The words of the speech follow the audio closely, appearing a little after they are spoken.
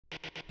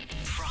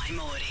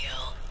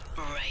Primordial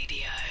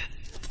Radio.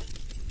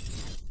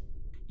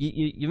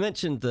 You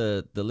mentioned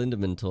the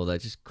Lindemann tour there.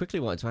 Just quickly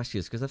wanted to ask you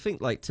this, because I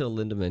think like Till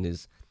Lindemann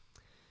is,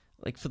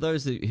 like, for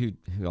those who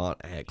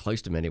aren't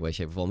close to him in any way,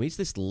 shape or form, he's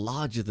this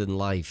larger than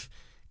life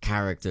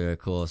character. Of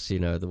course, you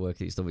know, the work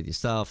that he's done with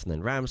yourself and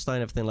then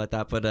Rammstein, everything like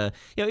that. But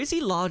you know, is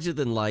he larger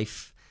than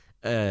life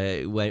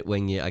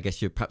when you, I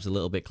guess you're perhaps a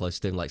little bit close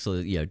to him, like sort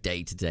of, you know,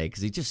 day to day,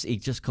 because he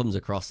just comes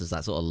across as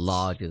that sort of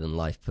larger than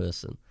life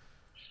person.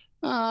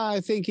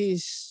 I think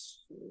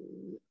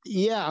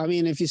yeah, I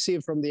mean, if you see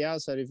it from the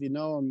outside, if you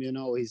know him, you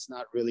know he's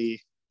not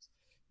really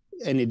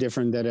any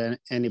different than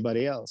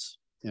anybody else,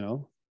 you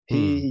know.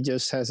 He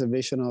just has a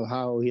vision of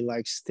how he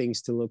likes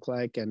things to look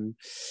like, and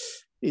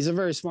he's a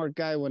very smart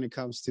guy when it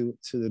comes to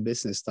the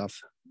business stuff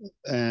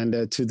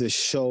and to the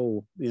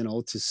show, you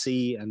know, to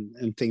see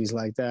and things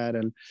like that.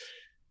 And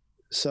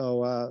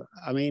so,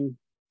 I mean,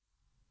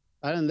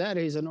 other than that,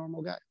 he's a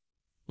normal guy.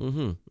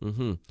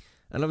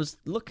 And I was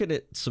looking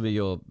at some of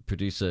your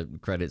producer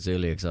credits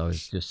earlier, because I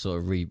was just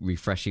sort of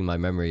refreshing my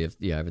memory of,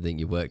 you know, everything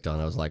you worked on.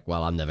 I was like,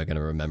 well, I'm never going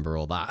to remember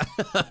all that.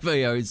 But,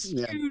 you know, it's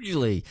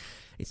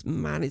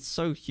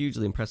so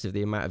hugely impressive,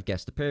 the amount of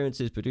guest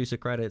appearances, producer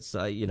credits,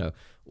 you know,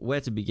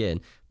 where to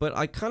begin. But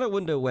I kind of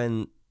wonder,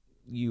 when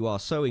you are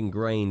so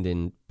ingrained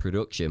in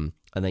production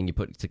and then you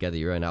put together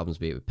your own albums,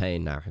 be it with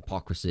Pain, now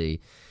Hypocrisy,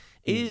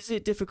 is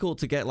it difficult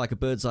to get like a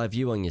bird's eye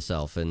view on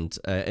yourself? And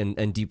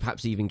do you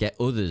perhaps even get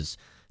others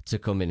to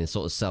come in and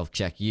sort of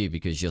self-check you,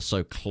 because you're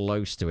so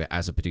close to it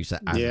as a producer,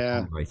 as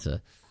a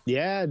songwriter?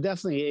 Yeah,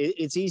 definitely.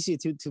 It's easy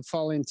to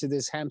fall into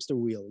this hamster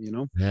wheel, you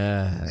know?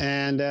 Yeah.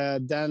 And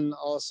then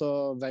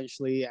also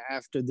eventually,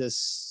 after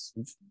this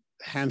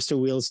hamster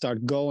wheel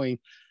start going,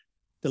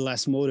 the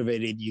less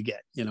motivated you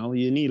get, you know?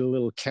 You need a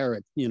little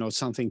carrot, you know,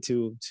 something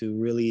to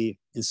really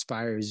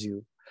inspires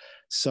you.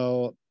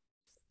 So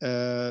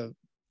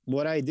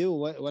what I do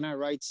when I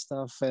write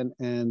stuff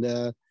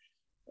and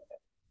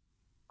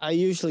I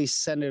usually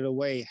send it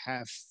away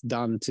half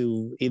done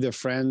to either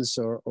friends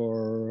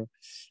or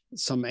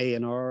some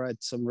A&R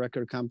at some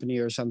record company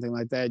or something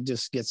like that.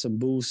 Just get some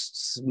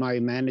boosts, my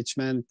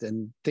management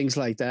and things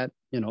like that,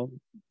 you know,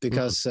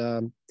 because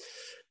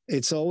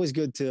it's always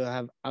good to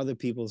have other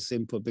people's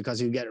input,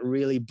 because you get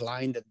really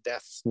blind and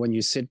deaf when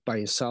you sit by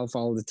yourself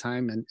all the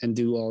time and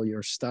do all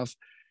your stuff.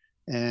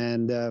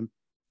 And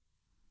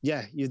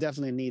yeah, you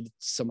definitely need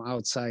some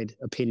outside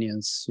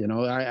opinions. You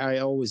know, I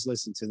always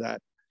listen to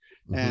that.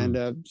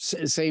 And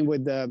same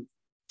with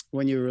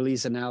when you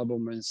release an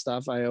album and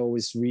stuff, I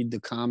always read the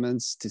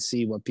comments to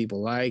see what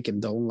people like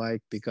and don't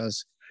like,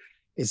 because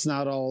it's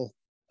not all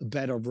a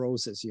bed of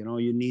roses. You know,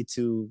 you need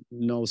to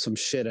know some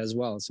shit as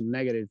well, some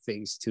negative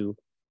things to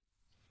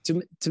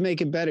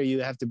make it better.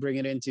 You have to bring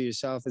it into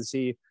yourself and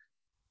see,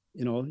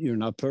 you know, you're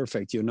not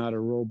perfect, you're not a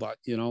robot,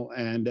 you know,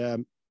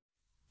 and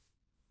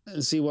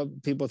see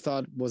what people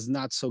thought was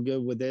not so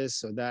good with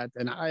this or that.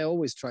 And I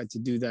always tried to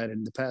do that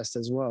in the past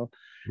as well.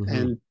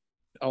 And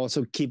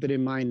also keep it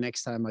in mind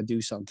next time I do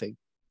something.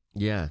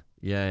 Yeah.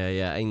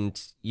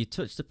 And you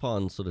touched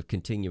upon sort of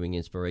continuing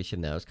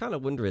inspiration there. I was kind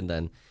of wondering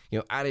then, you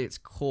know, at its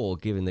core,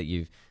 given that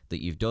you've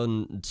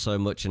done so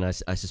much, and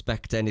I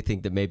suspect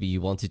anything that maybe you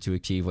wanted to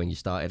achieve when you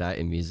started out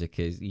in music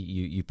is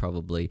you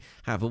probably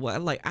have.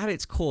 But like at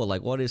its core,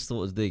 like what is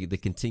sort of the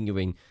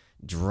continuing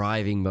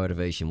driving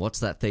motivation?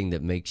 What's that thing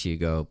that makes you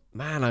go,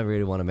 man, I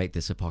really want to make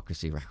this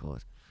Hypocrisy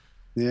record?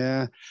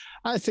 Yeah,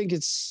 I think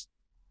it's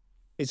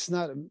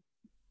not a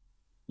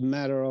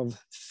matter of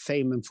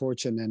fame and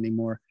fortune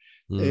anymore.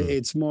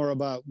 It's more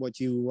about what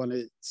you want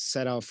to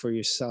set out for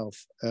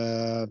yourself.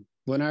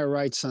 When I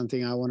write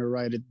something, I want to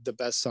write it the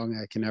best song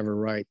I can ever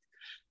write,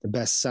 the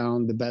best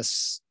sound, the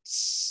best,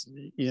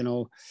 you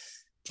know,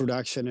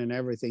 production and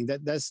everything.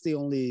 That's the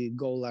only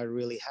goal I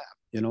really have,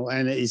 you know,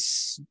 and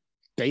it's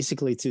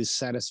basically to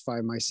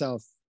satisfy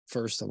myself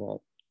first of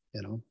all,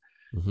 you know,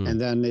 and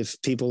then if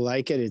people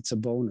like it, it's a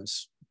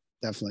bonus,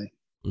 definitely.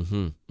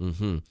 I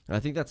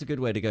think that's a good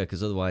way to go,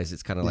 because otherwise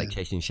it's kind of like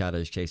chasing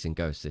shadows, chasing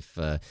ghosts. If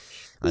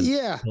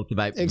talked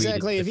about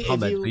exactly, if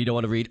comments, but you don't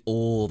want to read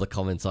all the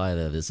comments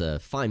either. There's a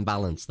fine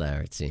balance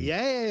there, it seems.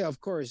 Yeah, of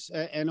course.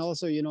 And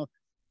also, you know,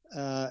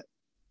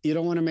 you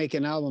don't want to make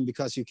an album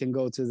because you can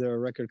go to the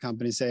record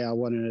company and say, I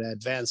want an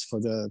advance for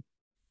the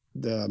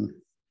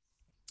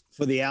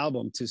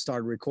album to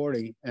start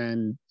recording,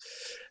 and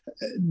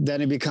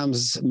then it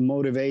becomes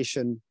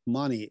motivation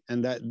money,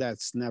 and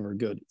that's never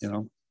good, you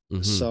know.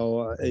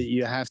 So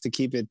you have to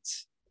keep it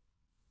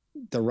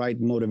the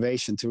right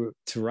motivation to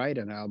write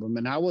an album.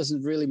 And I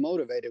wasn't really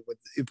motivated with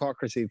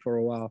Hypocrisy for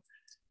a while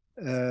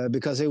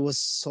because it was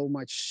so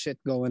much shit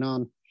going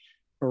on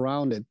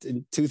around it.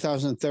 In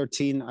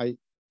 2013,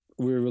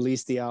 we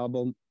released the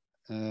album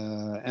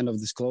End of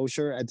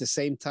Disclosure. At the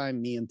same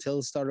time, me and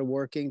Till started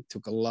working.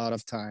 Took a lot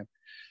of time.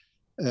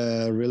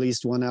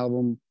 Released one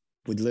album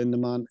with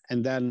Lindemann,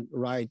 and then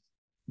right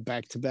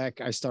back to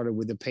back, I started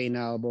with the Pain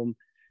album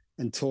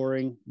and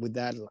touring with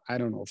that. I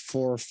don't know,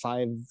 4 or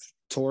 5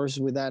 tours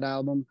with that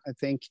album, I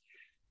think.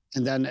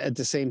 And then at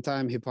the same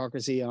time,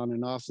 Hypocrisy on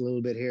and off a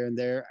little bit here and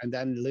there. And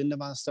then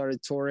Lindemann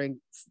started touring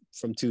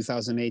from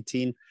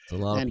 2018. It's a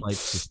lot of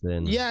plates to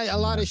spin. Yeah, a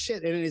lot of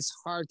shit. And it's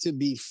hard to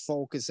be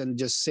focused and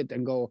just sit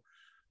and go,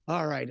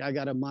 all right, I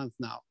got a month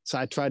now. So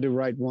I tried to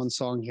write one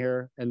song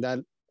here and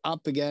then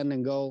up again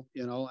and go,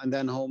 you know, and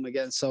then home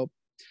again. So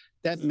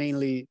that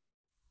mainly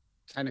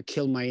kind of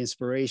killed my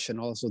inspiration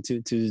also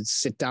to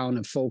sit down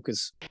and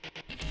focus.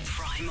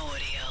 Prime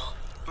Audio.